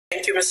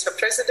you, Mr.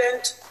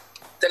 President.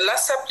 The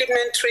last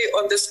supplementary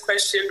on this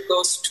question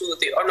goes to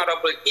the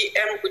Honorable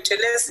E.M.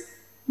 Buthelezi.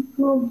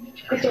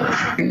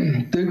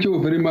 Thank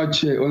you very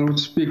much, Honorable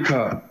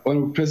Speaker,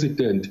 Honorable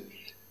President.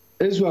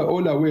 As we are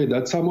all aware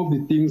that some of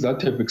the things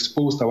that have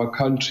exposed our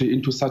country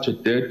into such a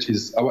debt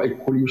is our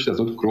economy which does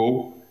not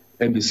grow,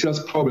 and the serious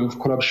problem of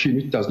corruption,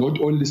 which does not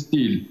only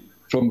steal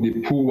from the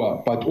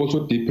poor, but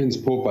also deepens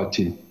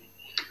poverty.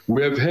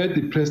 We have heard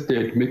the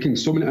President making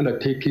so many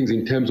undertakings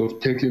in terms of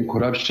tackling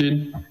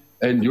corruption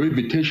and your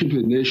invitation to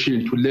the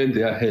nation to lend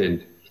their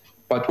hand.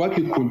 But what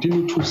we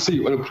continue to see,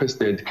 Honorable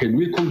President, can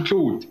we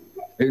conclude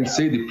and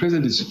say the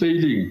President is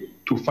failing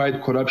to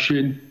fight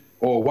corruption,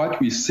 or what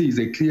we see is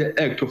a clear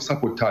act of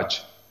sabotage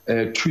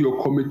to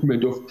your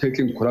commitment of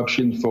tackling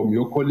corruption from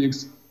your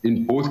colleagues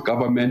in both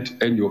government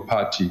and your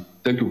party?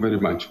 Thank you very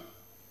much.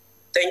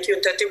 Thank you,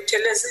 Ntate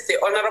Buthelezi. The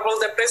Honorable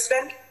the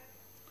President.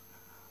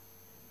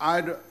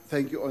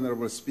 Thank you,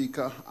 Honorable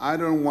Speaker. I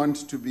don't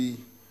want to be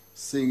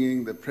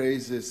singing the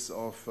praises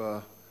of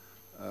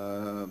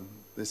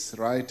this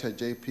writer,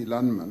 J.P.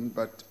 Landman,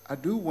 but I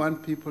do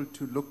want people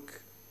to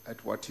look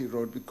at what he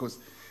wrote, because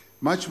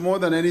much more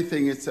than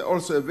anything, it's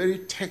also a very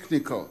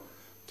technical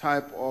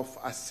type of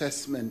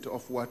assessment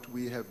of what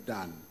we have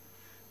done.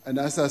 And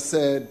as I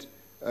said,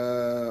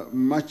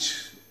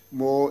 much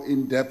more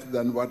in depth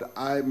than what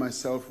I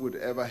myself would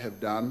ever have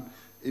done,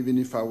 even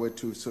if I were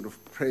to sort of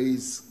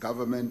praise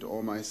government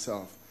or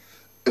myself.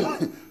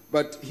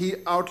 But he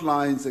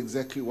outlines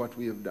exactly what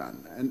we have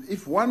done. And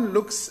if one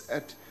looks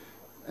at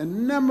a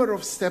number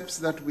of steps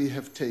that we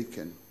have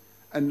taken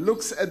and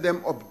looks at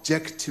them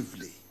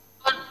objectively,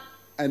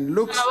 and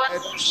looks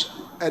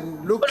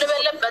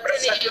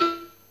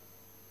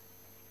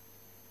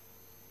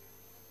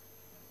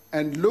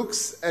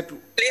at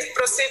please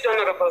proceed,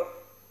 Honorable.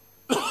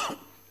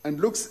 And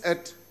looks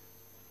at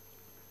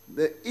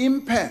the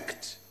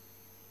impact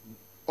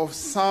of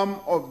some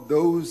of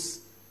those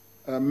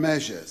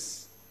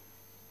measures,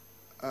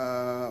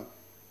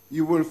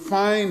 you will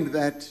find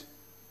that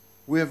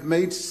we have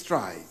made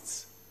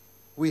strides.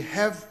 We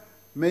have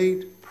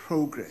made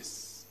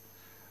progress.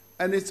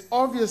 And it's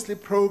obviously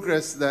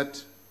progress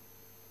that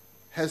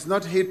has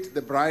not hit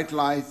the bright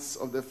lights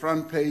of the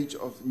front page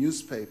of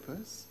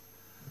newspapers.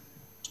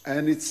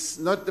 And it's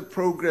not the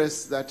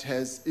progress that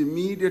has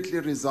immediately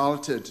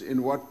resulted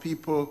in what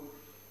people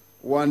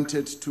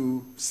wanted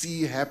to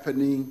see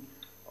happening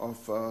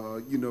of,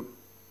 the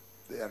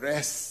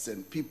arrests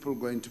and people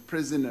going to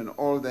prison and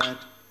all that.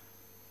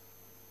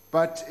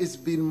 But it's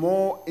been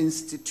more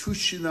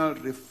institutional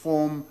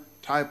reform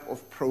type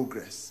of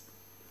progress.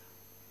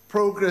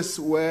 Progress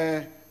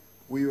where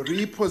we're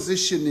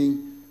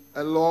repositioning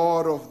a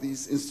lot of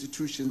these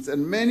institutions,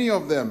 and many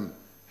of them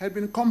had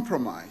been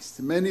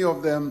compromised. Many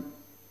of them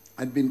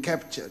had been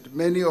captured.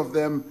 Many of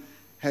them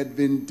had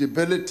been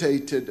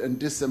debilitated and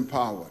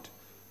disempowered.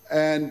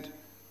 And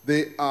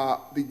they are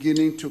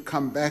beginning to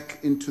come back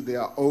into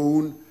their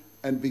own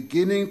and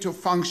beginning to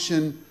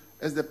function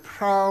as the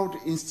proud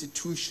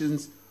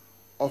institutions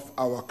of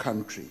our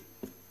country.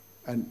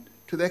 And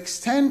to the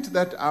extent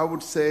that I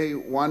would say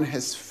one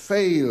has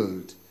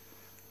failed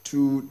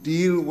to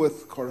deal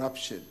with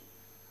corruption,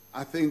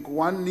 I think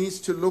one needs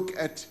to look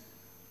at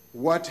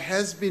what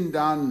has been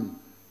done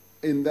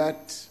in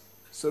that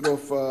sort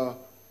of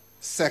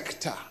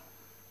sector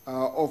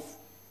of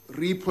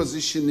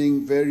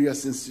repositioning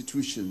various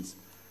institutions.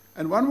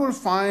 And one will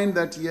find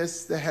that,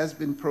 yes, there has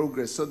been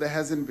progress, so there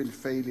hasn't been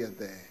failure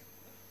there.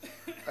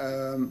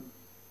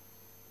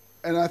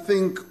 And I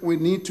think we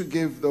need to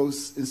give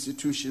those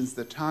institutions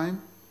the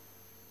time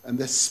and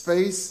the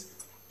space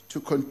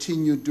to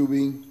continue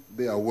doing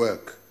their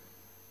work.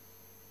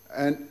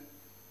 And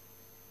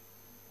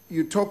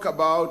you talk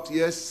about,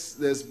 yes,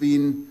 there's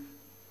been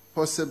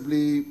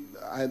possibly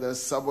either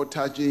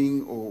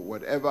sabotaging or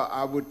whatever.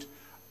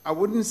 I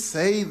wouldn't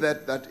say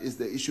that that is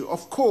the issue.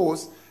 Of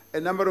course, a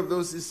number of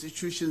those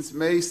institutions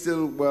may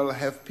still well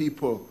have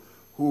people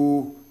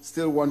who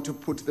still want to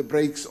put the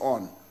brakes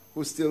on,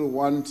 who still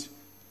want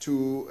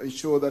to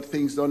ensure that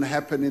things don't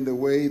happen in the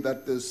way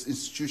that those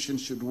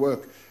institutions should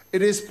work.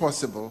 It is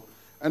possible.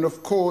 And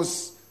of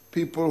course,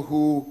 people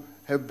who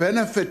have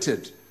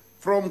benefited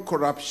from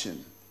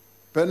corruption,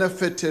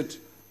 benefited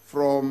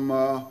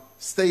from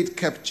state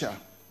capture,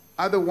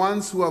 are the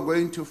ones who are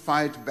going to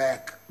fight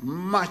back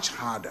much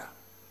harder,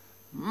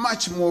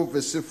 much more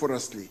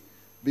vociferously,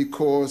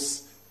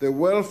 because the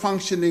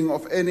well-functioning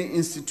of any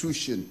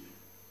institution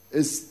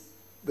is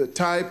the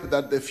type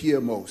that they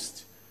fear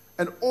most.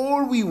 And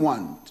all we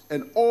want,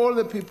 and all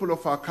the people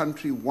of our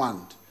country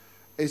want,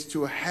 is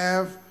to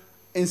have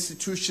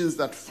institutions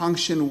that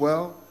function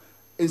well,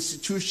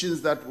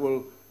 institutions that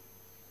will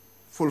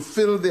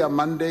fulfill their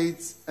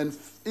mandates, and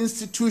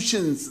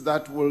institutions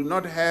that will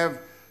not have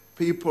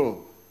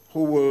people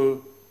who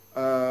will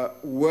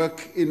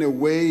work in a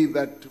way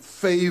that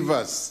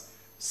favors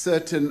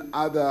certain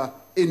other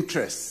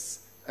interests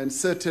and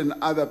certain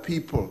other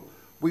people.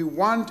 We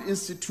want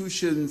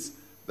institutions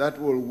that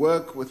will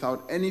work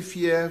without any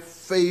fear,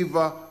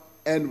 favor,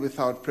 and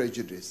without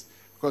prejudice.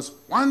 Because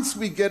once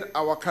we get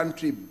our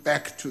country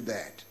back to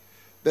that,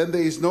 then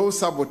there is no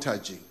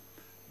sabotaging,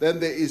 then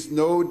there is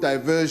no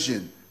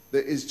diversion,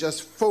 there is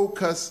just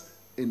focus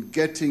in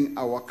getting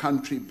our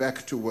country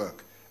back to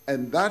work.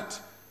 And that,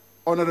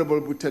 Honorable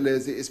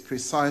Buthelezi, is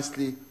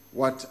precisely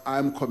what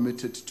I'm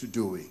committed to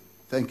doing.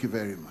 Thank you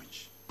very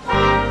much.